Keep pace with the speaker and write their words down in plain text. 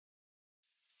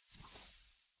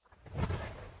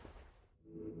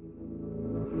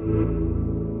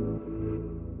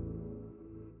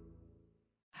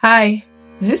Hi,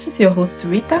 this is your host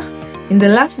Rita. In the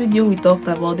last video, we talked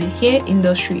about the hair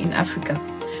industry in Africa.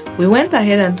 We went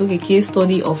ahead and took a case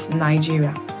study of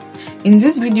Nigeria. In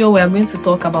this video, we are going to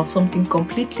talk about something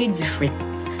completely different: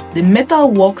 the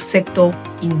metalwork sector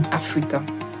in Africa.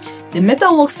 The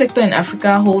metalwork sector in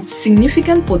Africa holds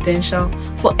significant potential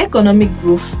for economic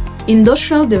growth,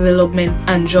 industrial development,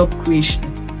 and job creation.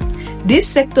 This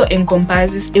sector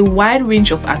encompasses a wide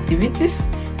range of activities,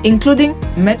 including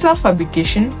metal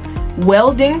fabrication,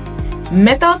 welding,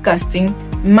 metal casting,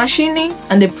 machining,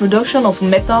 and the production of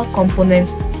metal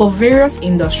components for various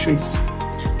industries.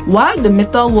 While the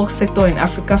metalwork sector in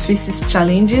Africa faces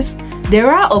challenges, there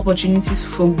are opportunities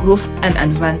for growth and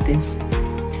advantage.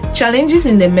 Challenges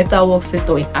in the metalwork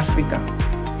sector in Africa.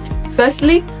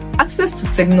 Firstly, access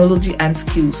to technology and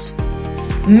skills.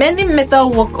 Many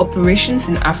metalwork operations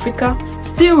in Africa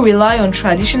still rely on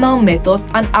traditional methods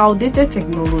and outdated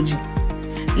technology,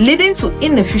 leading to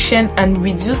inefficient and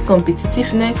reduced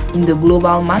competitiveness in the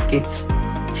global market.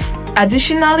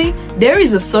 Additionally, there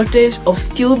is a shortage of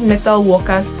skilled metal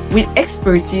workers with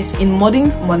expertise in modern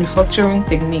manufacturing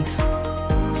techniques.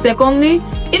 Secondly,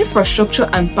 infrastructure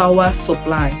and power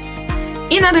supply.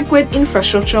 Inadequate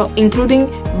infrastructure,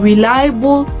 including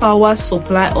reliable power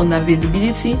supply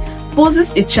unavailability,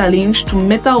 poses a challenge to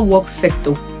metalwork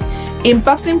sector,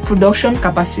 impacting production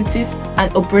capacities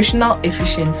and operational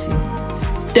efficiency.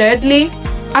 Thirdly,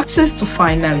 access to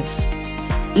finance.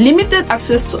 Limited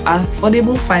access to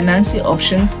affordable financing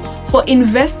options for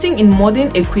investing in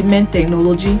modern equipment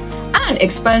technology and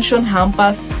expansion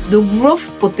hampers the growth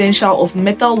potential of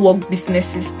metalwork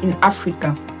businesses in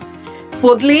Africa.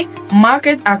 Fourthly,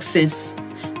 market access.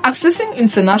 Accessing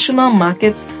international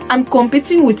markets and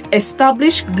competing with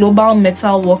established global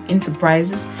metalwork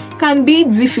enterprises can be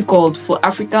difficult for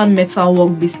African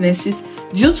metalwork businesses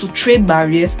due to trade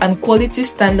barriers and quality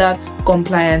standard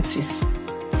compliances.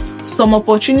 Some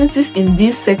opportunities in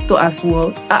this sector as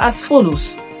well are as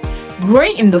follows: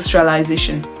 growing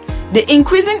industrialization. The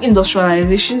increasing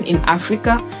industrialization in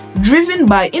Africa, driven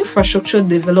by infrastructure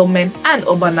development and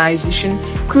urbanization,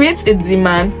 creates a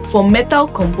demand for metal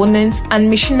components and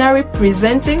machinery,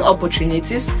 presenting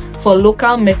opportunities for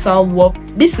local metalwork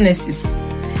businesses.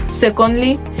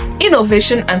 Secondly,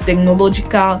 innovation and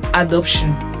technological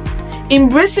adoption.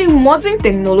 Embracing modern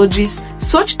technologies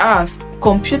such as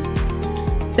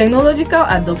technological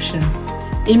adoption.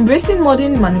 Embracing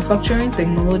modern manufacturing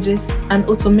technologies and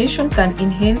automation can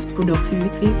enhance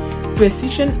productivity,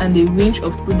 precision, and the range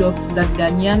of products that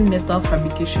Ghanaian metal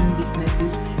fabrication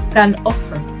businesses can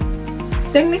offer.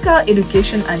 Technical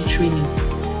education and training.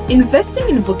 Investing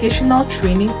in vocational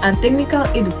training and technical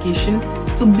education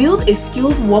to build a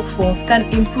skilled workforce can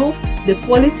improve the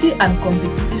quality and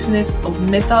competitiveness of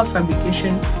metal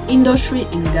fabrication industry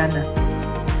in Ghana.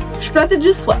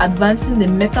 Strategies for advancing the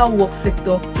metalwork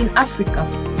sector in Africa.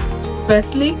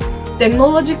 Firstly,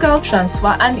 technological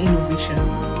transfer and innovation.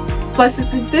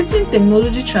 Facilitating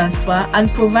technology transfer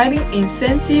and providing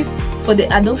incentives for the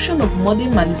adoption of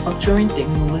modern manufacturing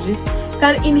technologies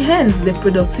can enhance the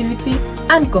productivity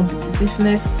and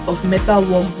competitiveness of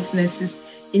metalwork businesses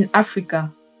in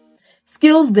Africa.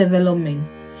 Skills development.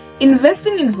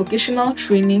 Investing in vocational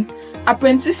training,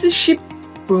 apprenticeship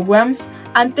programs,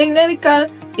 and technical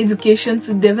education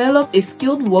to develop a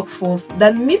skilled workforce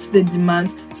that meets the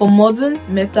demands for modern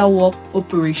metalwork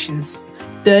operations.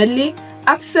 Thirdly,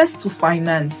 access to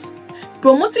finance.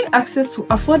 Promoting access to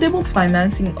affordable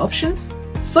financing options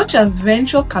such as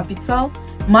venture capital,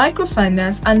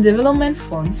 microfinance, and development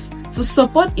funds to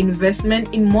support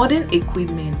investment in modern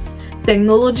equipment,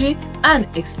 technology, and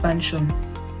expansion.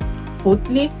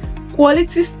 Fourthly,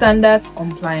 quality standards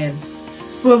compliance.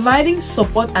 Providing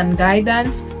support and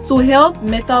guidance to help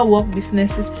metalwork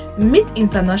businesses meet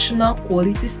international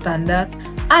quality standards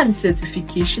and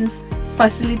certifications,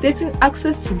 facilitating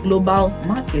access to global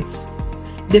markets.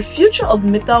 The future of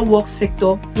metalwork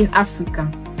sector in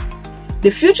Africa.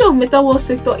 The future of metalwork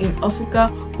sector in Africa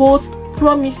holds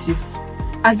promises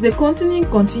as the continent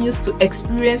continues to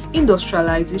experience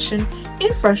industrialization,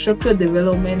 infrastructure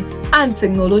development, and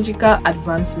technological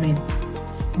advancement.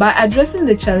 By addressing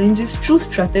the challenges through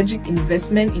strategic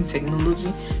investment in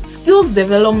technology, skills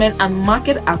development, and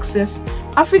market access,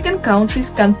 African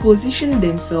countries can position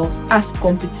themselves as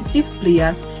competitive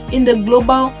players in the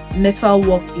global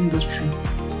metalwork industry.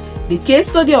 The case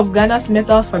study of Ghana's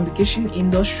metal fabrication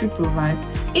industry provides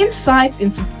insights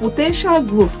into potential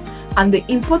growth and the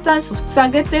importance of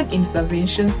targeted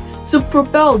interventions to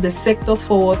propel the sector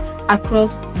forward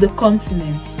across the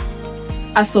continent.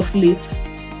 As of late,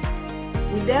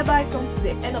 we thereby come to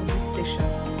the end of this session.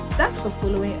 Thanks for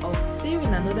following up. See you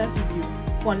in another video.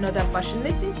 for another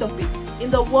fascinating topic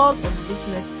in the world of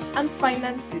business and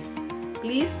finances.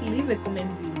 Please leave a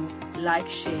comment below, like,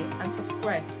 share, and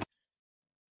subscribe.